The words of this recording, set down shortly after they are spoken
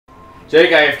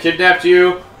Jake, I have kidnapped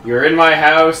you. You're in my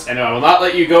house, and I will not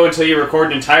let you go until you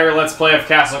record an entire Let's Play of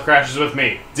Castle Crashers with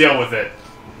me. Deal with it.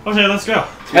 Okay, let's go.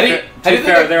 How do you think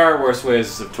there are worse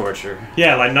ways of torture.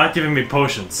 Yeah, like not giving me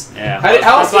potions. Yeah. How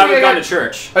else that's why do you we've think I gone to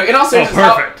church. In all seriousness,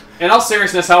 perfect. In all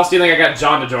seriousness, how else do you think I got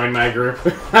John to join my group?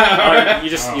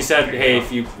 You said, hey, if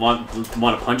you want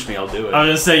to punch me, I'll do it. I was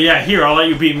gonna say, yeah, here, I'll let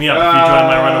you beat me up if you join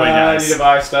my runaway I need guys. to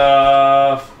buy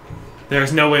stuff.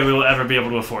 There's no way we will ever be able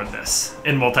to afford this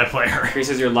in multiplayer.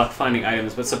 Increases your luck finding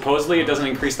items, but supposedly it doesn't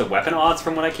increase the weapon odds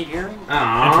from what I keep hearing.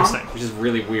 Aww. Interesting. Which is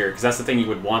really weird, because that's the thing you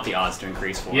would want the odds to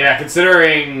increase for. Yeah,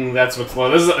 considering that's what's low.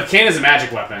 A cane is a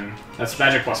magic weapon. That's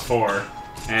magic +4.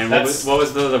 And what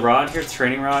was the rod here? The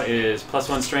training rod is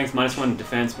 +1 strength, -1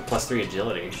 defense, but +3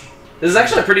 agility. This is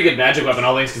actually a pretty good magic weapon,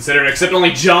 all things considered, except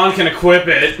only John can equip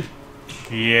it.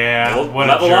 Yeah, Well, what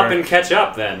a level jerk. up and catch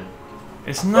up, then.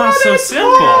 It's not so it's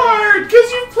simple. hard,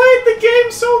 because you've played the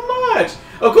game so much.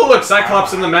 Oh, cool, look,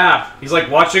 Cyclops in the map. He's like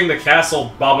watching the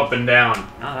castle bob up and down.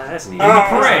 Oh, that's neat. the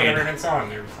parade. I've never even saw him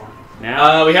there before.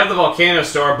 Now, We have the volcano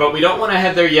store, but we don't want to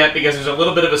head there yet because there's a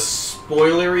little bit of a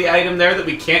spoilery item there that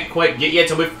we can't quite get yet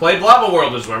till we've played Lava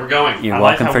World is where we're going. you're I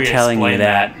like welcome how for we telling me explained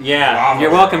that. Yeah, Lava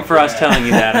you're welcome World, for us yeah. telling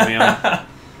you that, Emil.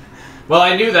 Well,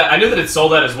 I knew that it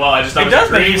sold that as well. I just thought It does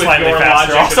make agreeing you with slightly your faster.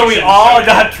 logic that Also, we shouldn't all show it.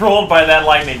 got trolled by that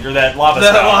lightning, or that lava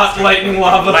The spout. lightning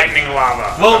lava. Lightning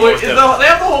lava. Well, Almost they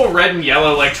have the whole red and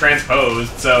yellow like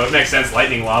transposed, so it makes sense.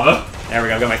 Lightning lava. There we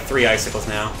go, I've got my 3 icicles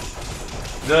now.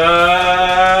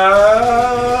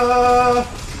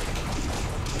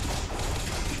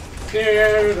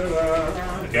 Okay,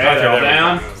 they're all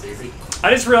down. That was easy. I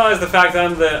just realized the fact that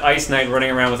I'm the Ice Knight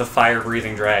running around with a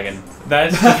fire-breathing dragon.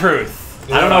 That's the truth.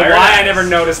 I don't know Fire why I Knight. never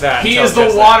noticed that. He until is the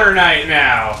just Water Knight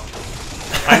now.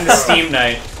 then. I'm the Steam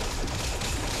Knight.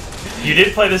 You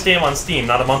did play this game on Steam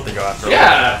not a month ago after all.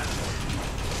 Yeah.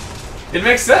 It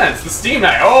makes sense. The Steam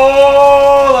Knight.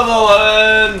 Oh, level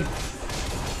 11.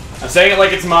 I'm saying it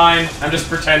like it's mine. I'm just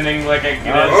pretending like it is.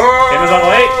 It was on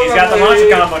late. He's got the launcher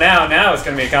combo now. Now it's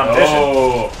going to be a competition.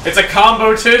 Oh, it's a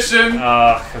combo-tition.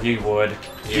 You would.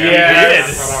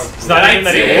 Yes. It's not even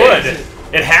that he would.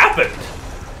 It happened.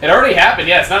 It already happened.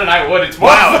 Yeah, it's not an I would. It's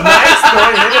Wow, nice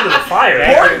throwing him into the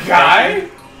fire. Poor guy.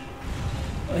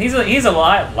 He's a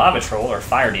lava troll or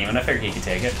fire demon. I figured he could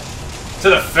take it. To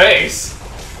the face.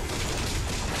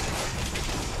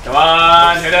 Come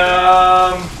on, hit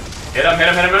him. Hit him, hit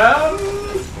him, hit him, hit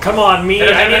him. Come on, me. Hit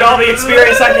him, I hit him, need hit all him. the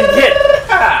experience I can get.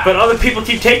 But other people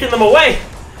keep taking them away.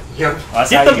 Yep. Well, that's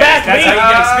Get how them you get, back, That's me. how you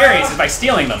get experience, is by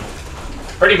stealing them.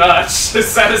 Pretty much. As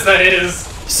sad as that is.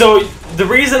 So the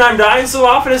reason I'm dying so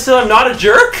often is still I'm not a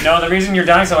jerk? No, the reason you're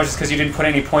dying so much is because you didn't put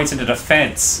any points into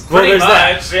defense. Well, Pretty there's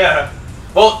that. much, yeah.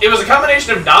 Well, it was a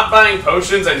combination of not buying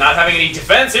potions and not having any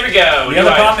defense. Here we go. The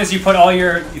other problem is you put all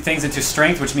your things into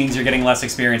strength, which means you're getting less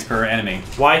experience per enemy.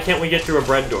 Why can't we get through a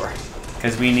bread door?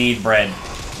 Because we need bread.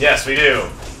 Yes, we do.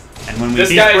 And when we This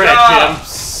eat guy bread,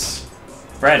 jumps.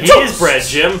 bread. He is bread,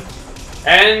 Jim.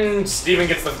 And Steven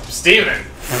gets the... Steven!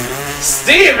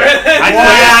 Steven!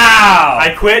 Wow!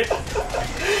 I quit.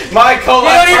 My You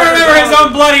don't even remember his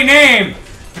own bloody name!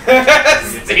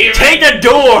 Steven! Take a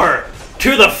door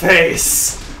to the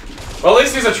face. Well, at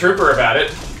least he's a trooper about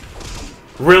it.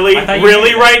 Really? I thought you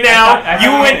Really knew right that. now? I thought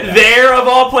You you went knew that. there of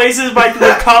all places by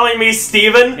calling me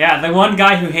Steven? Yeah, the one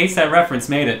guy who hates that reference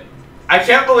made it. I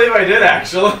can't believe I did,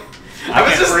 actually. I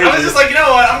was just like, you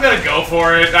know what? I'm gonna go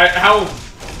for it. How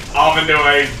often do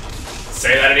I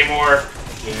say that anymore?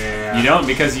 Yeah. You don't,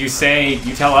 because you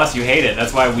tell us you hate it.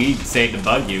 That's why we say it to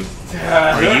bug you.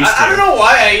 I don't know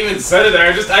why I even said it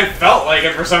there. I felt like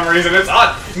it for some reason. It's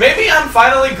odd. Maybe I'm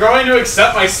finally growing to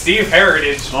accept my Steve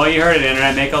heritage. Well, you heard it,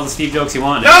 Internet. Make all the Steve jokes you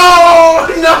want. No!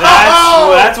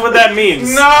 No! That's what that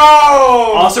means. No!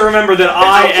 Also remember that It's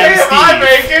I okay am if Steve. I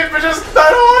make it, but just I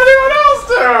don't want anyone else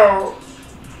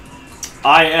to.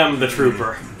 I am the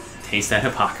trooper. Taste that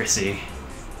hypocrisy.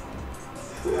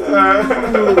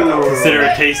 Consider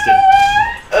it tasted.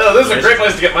 Oh, this is a great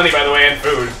place to get money, by the way, and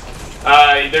food.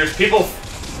 There's people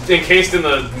encased in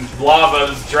the lava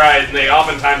that's dried, and they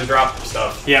oftentimes drop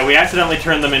stuff. Yeah, we accidentally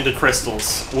turned them into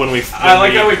crystals when we. I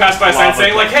like how we passed by a sign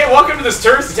saying, like, hey, welcome to this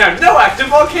touristy town. No active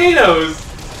volcanoes!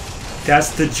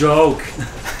 That's the joke.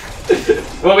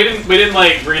 Well, we didn't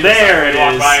like, read There this it when we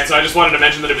walked is. by it, so I just wanted to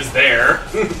mention that it was there.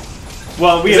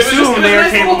 Well, we It was just- assume it was they a are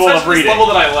nice little capable touch of to this reading. level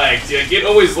that I liked. Yeah, it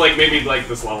always, like, made me like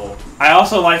this level. I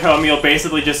also like how Emil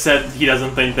basically just said he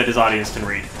doesn't think that his audience can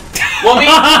read. Well, me...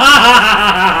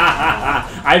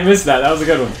 I missed that. That was a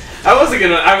good one. I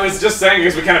was just saying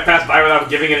because we kind of passed by without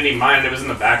giving it any mind, and it was in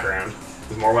the background.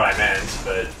 Is more what I meant,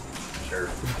 but sure.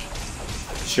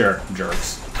 Sure,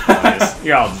 jerks.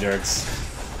 You're all jerks.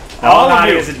 All of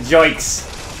body you. is a joints.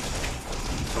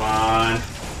 Come on.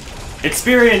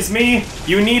 Experience me.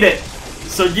 You need it.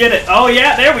 So get it. Oh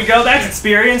yeah, there we go. That's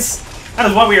experience. That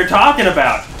is what we were talking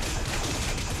about.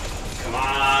 Come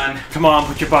on. Come on,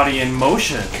 put your body in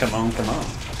motion. Come on, come on.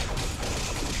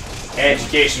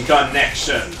 Education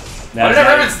connection. That What is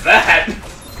ever right. is that?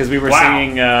 Because we were Wow.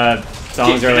 singing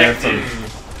songs Get earlier connected. from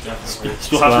Definitely.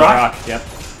 Schoolhouse Rock. Yep.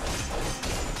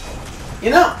 You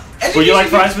know, Would you like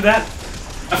fries with that?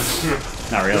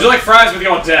 Not really. Would you like fries with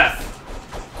your death?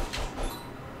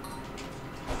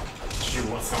 Shoot,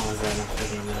 what song is that? I'm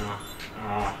thinking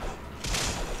now.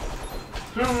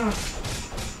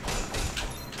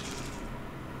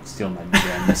 Steal my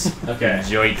gems. Okay.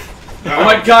 Joik. Oh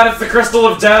my god, it's the Crystal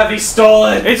of Death! He stole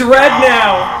it! It's red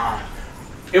now.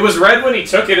 It was red when he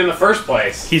took it in the first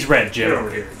place. He's red, Get over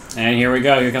Jim. here. And here we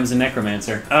go. Here comes the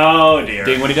necromancer. Oh dear.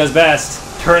 Doing what he does best.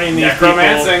 Turning these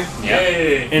Necromancing.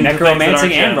 Yay! people into Necromancing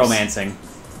things that and aren't romancing.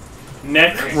 gems.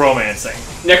 Necromancing.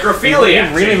 Necrophiliac.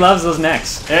 He really loves those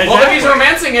necks. Well, if he's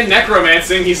romancing and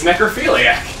necromancing, he's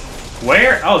necrophiliac.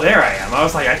 Where? Oh, there I am. I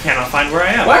was like, I cannot find where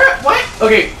I am. What?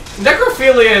 Okay,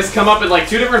 necrophilia has come up in like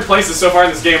 2 different places so far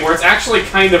in this game where it's actually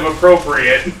kind of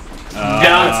appropriate.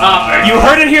 Down topic. You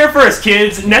heard it here first,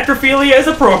 kids. Necrophilia is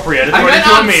appropriate I according meant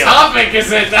to on Emil. topic,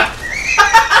 is it?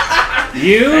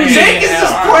 You. Jake is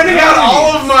just pointing out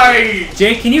all of my...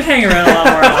 Jake, can you hang around a lot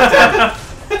more often?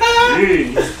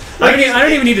 Jeez. I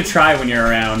don't even need to try when you're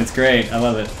around. It's great. I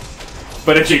love it.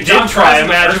 But if you John did try, tries in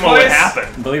the imagine first what would place?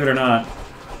 happen. Believe it or not.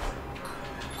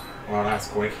 Well, that's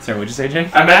quick. Sorry, what'd you say, Jake?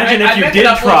 Imagine if you I'd did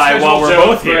make an try upload while we're schedule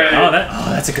both here. joke,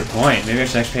 Oh, that's a good point. Maybe I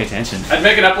should actually pay attention. I'd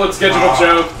make an upload schedule Wow.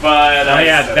 joke, but... Oh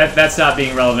yeah, that stopped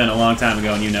being relevant a long time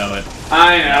ago, and you know it.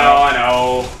 I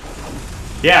know.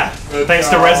 Yeah. Good Thanks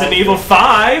to job. Resident Evil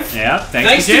 5. Yeah, thanks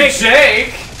Thanks to Jake. to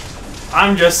Jake!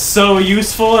 I'm just so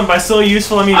useful, and by so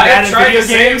useful I mean I bad have at tried video to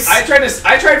save... games.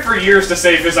 I tried for years to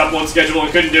save his upload schedule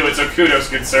and couldn't do it, so kudos,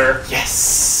 good sir.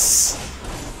 Yes.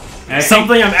 And I think,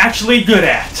 Something I'm actually good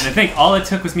at. and I think all it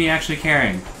took was me actually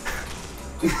caring.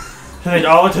 I think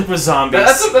all it took was zombies.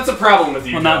 That's a problem with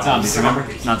you. Well, not John. zombies, remember?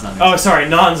 Not zombies. Oh, sorry,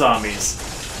 non-zombies.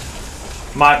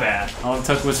 My bad. All it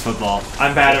took was football.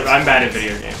 I'm bad at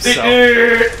video games. So.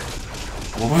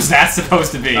 What was that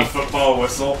supposed to be? A football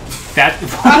whistle. That.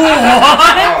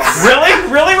 Really?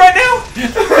 Really right now?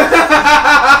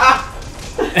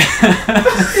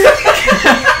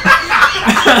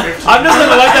 I'm just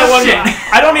gonna let that one.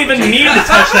 I don't even need to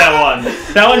touch that one.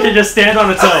 That one can just stand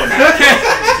on its own.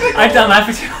 I'm done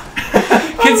laughing too.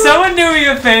 Can someone do me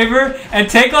a favor and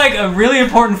take like a really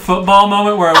important football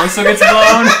moment where a whistle gets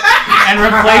blown and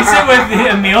replace it with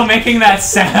Emil making that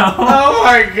sound? Oh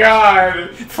my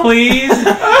god. Please?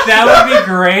 That would be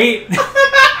great.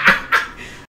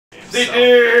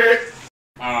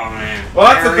 Oh man. Well,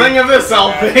 that's the thing of this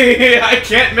LP. I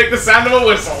can't make the sound of a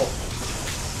whistle.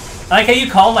 I like how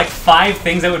you called like 5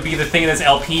 things that would be the thing of this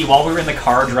LP while we were in the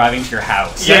car driving to your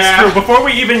house. Yeah. That's true. Before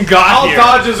we even got All here,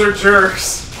 dodges are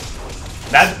jerks.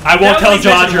 I won't That tell was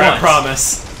mentioned Dodger. I once.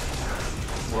 promise.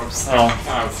 Whoops.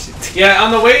 Oh. Yeah,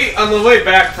 on the way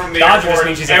back from the Dodge just airport,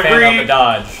 means she's a fan of the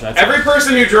Dodge. That's every it.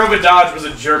 person who drove a Dodge was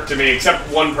a jerk to me, except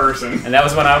one person. And that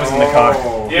was when I was in the car.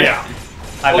 Oh. Yeah.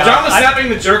 I've Well, got- John was I- snapping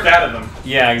the jerk out of them.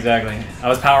 Yeah, exactly. I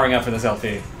was powering up for this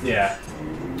LP. Yeah.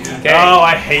 Okay. Oh,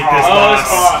 I hate this Oh, this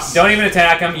boss. boss. Don't even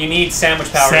attack him. You need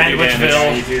sandwich power to do Sandwichville. damage.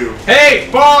 Yeah, you do. Hey,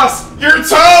 boss, you're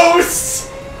toast!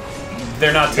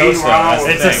 They're not toast though. Meanwhile, That's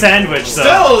the It's a thing. sandwich, though.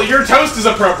 Still, your toast is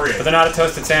But appropriate. they're not a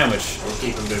toasted sandwich. We'll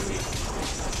keep him busy.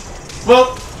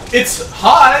 Well, it's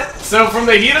hot, so from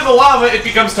the heat of the lava, it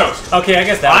becomes toast. Okay, I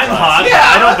guess that. I'm hot. Yeah,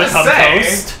 I I'm don't about to become say.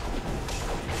 toast.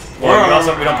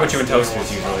 Well, we don't put you in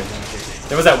toasters usually.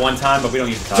 There was that one time, but we don't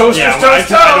use the top. Toast. Yeah, Toast, well, I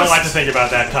toast. don't like to think about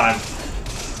that time.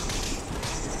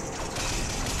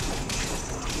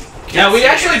 Now, we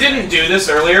actually didn't do this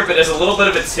earlier, but as a little bit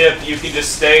of a tip, you can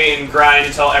just stay and grind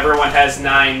until everyone has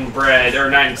 9 bread,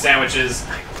 or 9 sandwiches.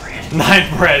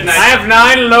 9 breads. Nice. I have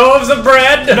 9 loaves of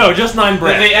bread. No, just 9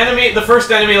 bread. The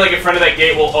first enemy, like in front of that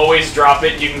gate, will always drop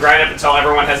it. You can grind up until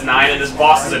everyone has 9, and this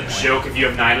boss is a joke if you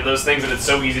have 9 of those things, and it's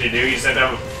so easy to do.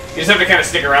 You just have to kind of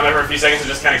stick around there for a few seconds and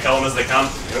just kind of kill them as they come.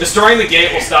 Destroying the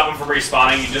gate will stop them from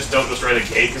respawning. You just don't destroy the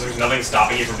gate because there's nothing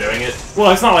stopping you from doing it.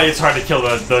 Well, it's not like it's hard to kill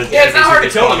the Yeah, it's not hard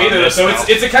to enemies kill who them either. spawn So on this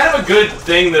it's a kind of a good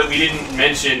thing that we didn't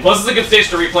mention. Plus, it's a good stage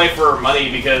to replay for money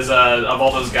because of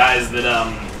all those guys that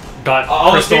got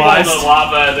all those people in crystallized. the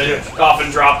lava that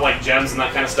often drop like gems and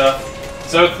that kind of stuff.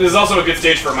 So this is also a good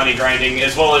stage for money grinding,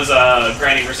 as well as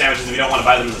grinding for sandwiches if you don't want to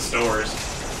buy them in the stores.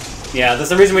 Yeah, that's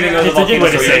the reason we didn't go to the It's a good volcano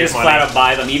way to store. You save just money. flat out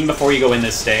buy them even before you go in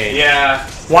this stage. Yeah.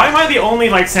 Why am I the only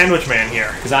like sandwich man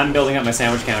here? Because I'm building up my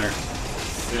sandwich counter.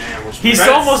 Sandwich. He's Right,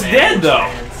 almost dead though.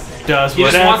 Does He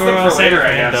just wants whatever them a for later, sandwich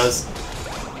I man guess. does.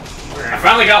 I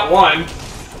finally got one.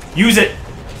 Use it.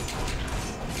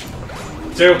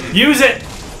 2. Use it.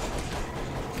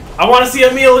 I want to see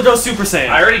Emil go Super Saiyan.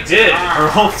 I already did. Or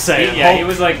Hulk Saiyan. Yeah, he Hulk.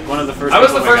 was like one of the first. I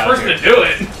was the people first that got person here. to do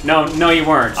it. No, you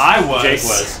weren't. I was. Jake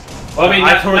was. Well, I mean,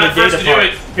 I not, tore not the first gate to do apart.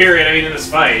 it, period. I mean, in this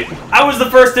fight. I was the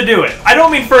first to do it. I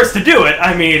don't mean first to do it.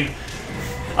 I mean,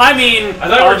 I mean, I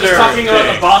thought we were just talking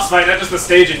about the boss fight, not just the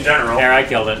stage in general. There, I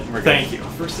killed it. We're good. thank you.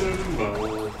 First of the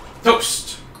bowl.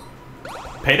 Toast.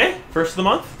 Payday? First of the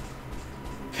month?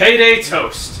 Payday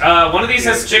toast. One of these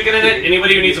has chicken in it.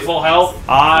 Anybody who needs a full health. Jake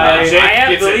I have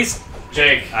gets the it. least.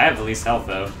 Jake. I have the least health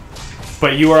though.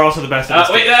 But you are also the best at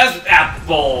this Wait, that's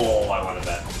apple. I wanted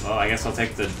that. Well, I guess I'll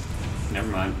take the. Never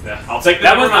mind. Yeah, I'll take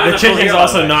That that. was Never not mind. The full chicken's hero,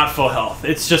 also though. not full health.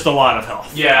 It's just a lot of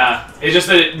health. Yeah, it's just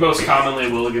that it most commonly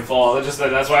will get full. It's just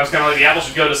that's why I was kind of like the apple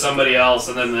should go to somebody else,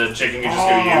 and then the chicken can just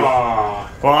go to you.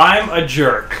 Ah. Well, I'm a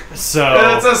jerk,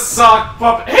 so... It's a sock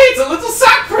puppet. Hey, it's a little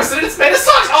sock person. It's made of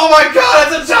socks. Oh my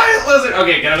god, it's a giant lizard.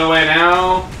 Okay, get it away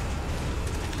now.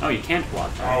 Oh, you can't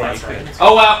block that. Oh, that's right.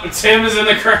 Oh wow, Tim is in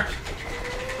the crowd.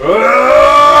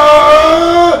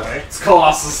 It's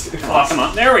Colossus. Oh, come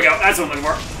on. There we go. That's what I'm looking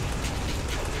for.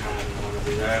 I don't want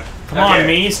to do that. Come on, Okay.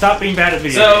 me. Stop being bad at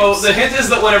video So games. the hint is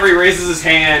that whenever he raises his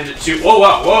hand to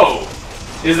whoa,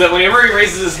 is that whenever he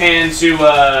raises his hand to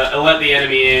let the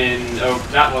enemy in,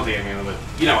 not let the enemy in, but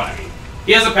you know what I mean.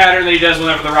 He has a pattern that he does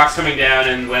whenever the rock's coming down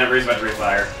and whenever he's about to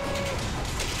refire.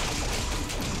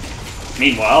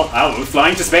 Meanwhile, I'll move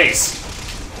flying to space.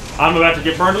 I'm about to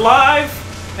get burned alive.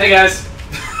 Hey guys.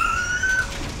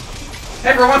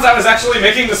 Hey, for once I was actually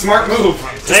making the smart move.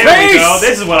 There we go.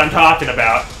 This is what I'm talking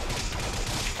about.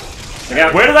 I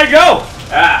got Where did I go?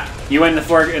 Ah, you in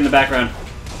the background.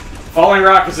 falling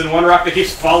rock is in one rock that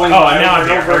keeps falling Oh, by now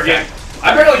over I'm and over here. again.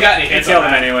 I barely got any You hits killed on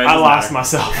him that. anyway. I doesn't lost matter.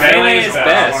 myself. Melee is best.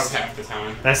 best. Half the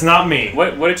time. That's not me.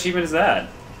 What achievement is that?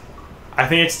 I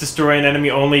think it's destroy an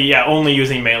enemy only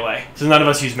using melee. So none of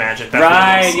us use magic. That's what it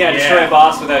Right, is. yeah, destroy a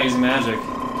boss without using magic.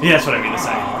 Yeah, that's what I mean to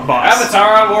say. Boss.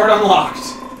 Avatar award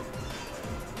unlocked.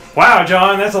 Wow,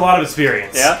 John, that's a lot of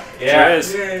experience. Yeah, Yeah. sure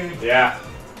is. Yay. Yeah.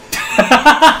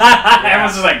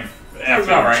 Everyone's just like, F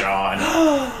you, all right.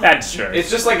 John. That's true. It's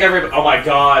just like every. Oh my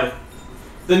god.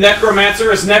 The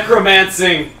necromancer is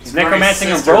necromancing. He's necromancing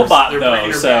a sisters. robot They're though,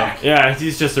 bringing her so. back. Yeah,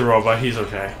 he's just a robot. He's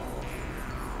okay.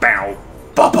 Bow.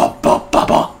 Ba ba ba ba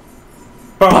ba.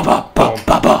 Boom, Ba ba boom.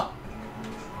 ba ba.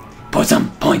 Put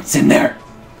some points in there.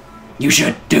 You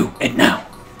should do it now.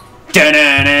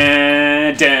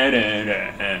 Da-da-da,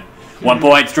 da-da-da. 1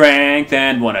 point strength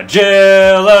and 1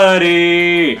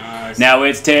 agility. Nice. Now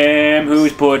it's Tim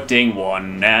who's putting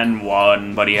 1 and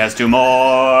 1, but he has 2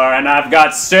 more, and I've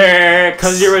got 6.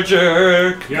 Cause you're a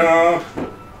jerk. Yeah.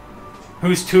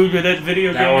 Who's too good at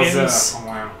video That was games? oh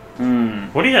wow.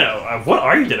 What are you gonna? What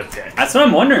are you gonna pick? That's what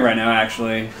I'm wondering right now,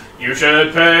 actually. You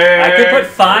should pay. I could put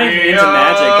 5 into magic,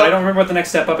 but I don't remember what the next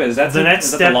step up is. That's The next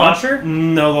is that step the launcher? up.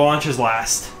 No, the launcher's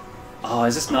last. Oh,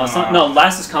 is this no? It's not. No,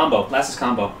 last is combo. Last is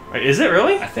combo. Wait, is it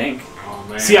really? I think. Oh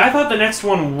man. See, I thought the next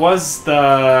one was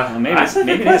the. maybe- That's a good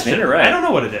maybe it is. question. Maybe you're right. I don't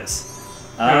know what it is.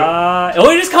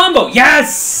 Oh, it is combo.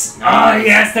 Yes. Nice. Oh,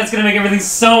 yes. That's gonna make everything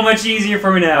so much easier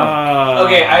for me now.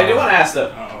 Okay, I do want to ask though.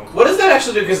 Uh-oh. What does that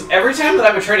actually do? Because every time that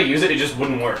I would try to use it, it just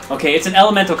wouldn't work. Okay, it's an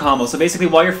elemental combo. So basically,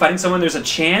 while you're fighting someone, there's a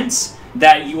chance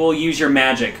that you will use your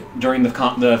magic during the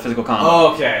physical combo.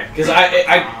 Oh, okay. Because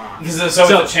because there's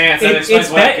always a chance. That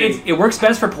explains why I can- it works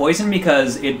best for poison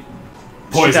because it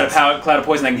shoots out a cloud of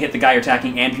poison that can hit the guy you're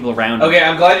attacking and people around him. Okay,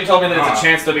 I'm glad you told me that it's a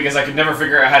chance though, because I could never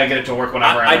figure out how to get it to work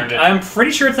whenever I learned it. I'm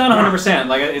pretty sure it's not 100%.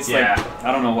 Like it's Yeah. like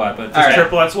I don't know what, but All right.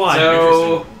 Triple X Y.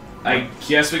 So I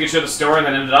guess we could show the store and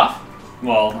then end it off.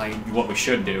 well, what we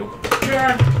should do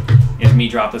Yeah. is me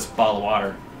drop this ball of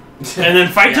water. And then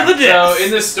fight to the death. So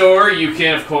in the store, you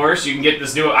can get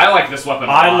this new. I like this weapon. A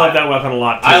lot. I love that weapon a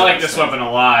lot. Too. I like this weapon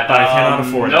a lot. But I cannot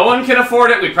afford it. No one can afford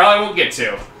it. We probably won't get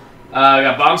to. We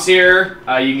got bombs here.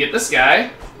 You can get this guy.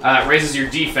 It raises your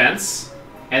defense,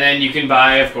 and then you can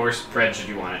buy, of course, bread should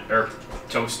you want it, or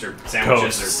toast or sandwiches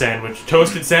Toast or sandwich,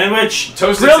 toasted sandwich,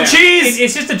 Toasted grilled sandwich. cheese.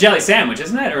 It's just a jelly sandwich,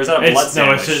 isn't it? Or is that a blood It's, no,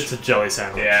 sandwich? it's a jelly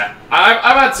sandwich. Yeah,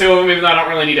 I bought 2 of them, even though I don't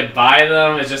really need to buy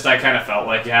them. It's just I kind of felt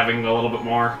like having a little bit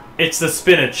more. It's the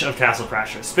spinach of Castle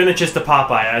Crashers. Spinach is to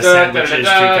Popeye as sandwich is to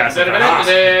Castle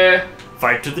Crashers. Even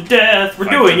Fight to the death. We're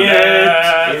Fight doing to the it.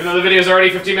 death. though the video's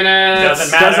already 15 minutes.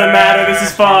 Doesn't matter. Doesn't matter. This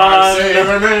is fun.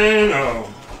 Oh,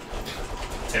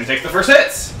 Tim takes the first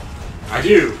hits. I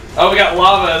do. Oh, we got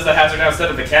lava as the hazard now instead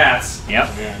of the cats. Yep.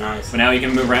 Yeah, nice. But now you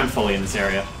can move around fully in this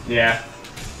area. Yeah.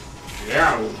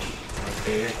 Yeah.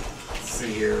 Okay. Let's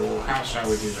see here. Well, how shall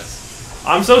we do this?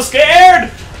 I'm so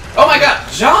scared! Oh my god,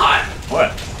 John!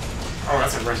 What? Oh,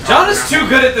 that's a great. John is too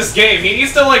good at this game. He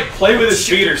needs to like play with his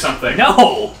feet or something.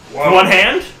 No! One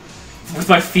hand? With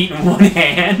my feet in one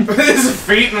hand. With his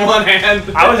feet in one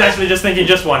hand. I was actually just thinking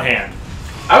just one hand.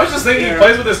 I was just thinking he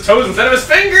plays with his toes instead of his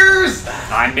fingers.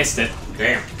 I missed it.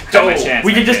 Damn. Got my chance.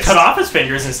 We I could just missed. cut off his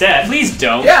fingers instead. Please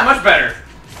don't. Yeah, much better.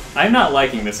 I'm not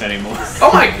liking this anymore. Oh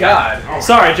my god. Oh,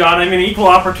 Sorry, John. I'm an equal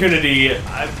opportunity.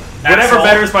 Whatever Asshole.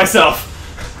 betters myself.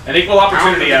 An equal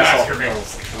opportunity Hound of asshole.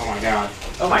 Baskervilles. Oh my god.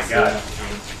 Oh my god.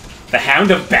 The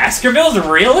Hound of Baskervilles?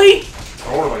 Really?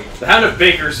 Totally. The Hound of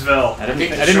Bakersville. I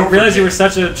think the didn't show realize you forget. were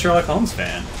such a Sherlock Holmes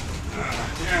fan.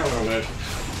 Yeah, a little bit.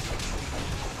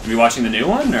 Are you watching the new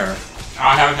one, or?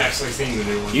 I haven't actually seen the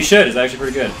new one. You should. It's actually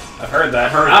pretty good. I've heard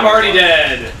that. heard I'm that. already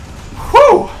dead.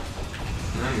 Whew!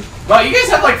 Wow, you guys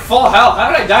have like full health. How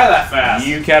did I die that fast?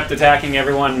 You kept attacking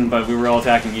everyone, but we were all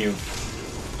attacking you.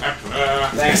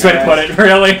 Thanks, Best way to put it,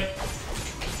 really.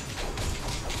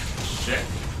 Shit.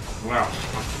 Well.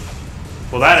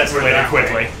 Well, that Went escalated that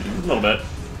quickly. A little bit.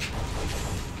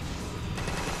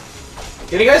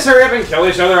 Can you guys hurry up and kill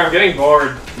each other? I'm getting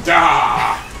bored.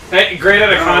 Dah! Hey, great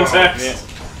out of Oh, context.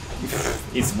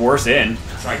 It's worse in.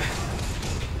 It's like.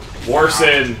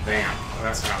 Worsen. Damn. Oh,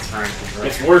 that's not trying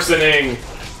It's worsening.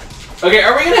 Okay,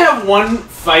 are we gonna have one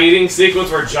fighting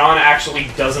sequence where John actually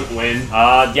doesn't win?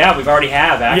 Yeah, we've already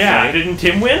have, actually. Yeah, didn't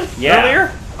Tim win Yeah.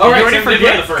 earlier? Oh, Did right, you already Tim did win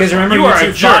forget? the first Because one. remember You you, are a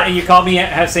two jerk. fought and you called me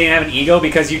saying I have an ego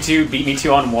because you two beat me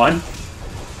 2-on-1?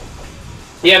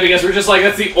 Yeah, because we're just like,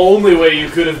 that's the only way you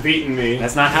could have beaten me.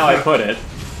 That's not how I put it.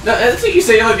 No, that's what you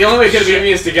say, like, the only way you could have beaten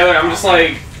me is together. I'm just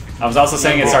like, I was also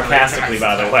saying it sarcastically,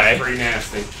 by the way. Pretty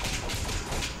nasty.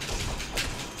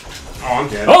 Oh, I'm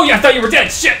dead. Oh, yeah, I thought you were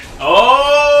dead. Shit!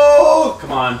 oh,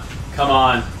 come on, come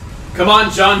on. Come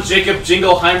on, John Jacob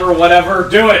Jingleheimer, whatever,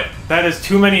 do it. That is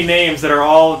too many names that are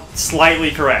all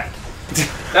slightly correct.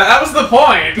 That was the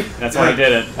point. That's why I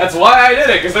did it. That's why I did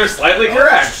it, because they're slightly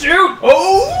correct. Shoot!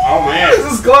 Oh, man.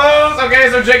 This is close. Okay,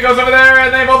 so Jake goes over there,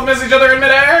 and they both miss each other in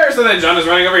midair. So then John is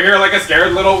running over here like a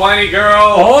scared little whiny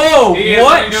girl. Oh, He is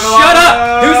what? running to the Shut line.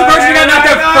 up! Who's the person who got knocked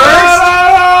out first?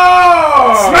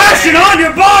 No! Smash it on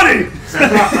your body!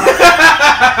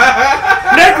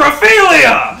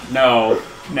 Necrophilia! No.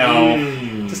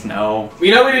 No. Just no.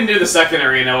 You know we didn't do the second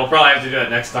arena. We'll probably have to do it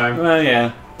next time. Well,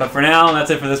 yeah. But for now, that's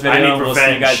it for this I video. need We'll see you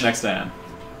revenge. guys next time.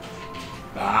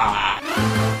 Ah.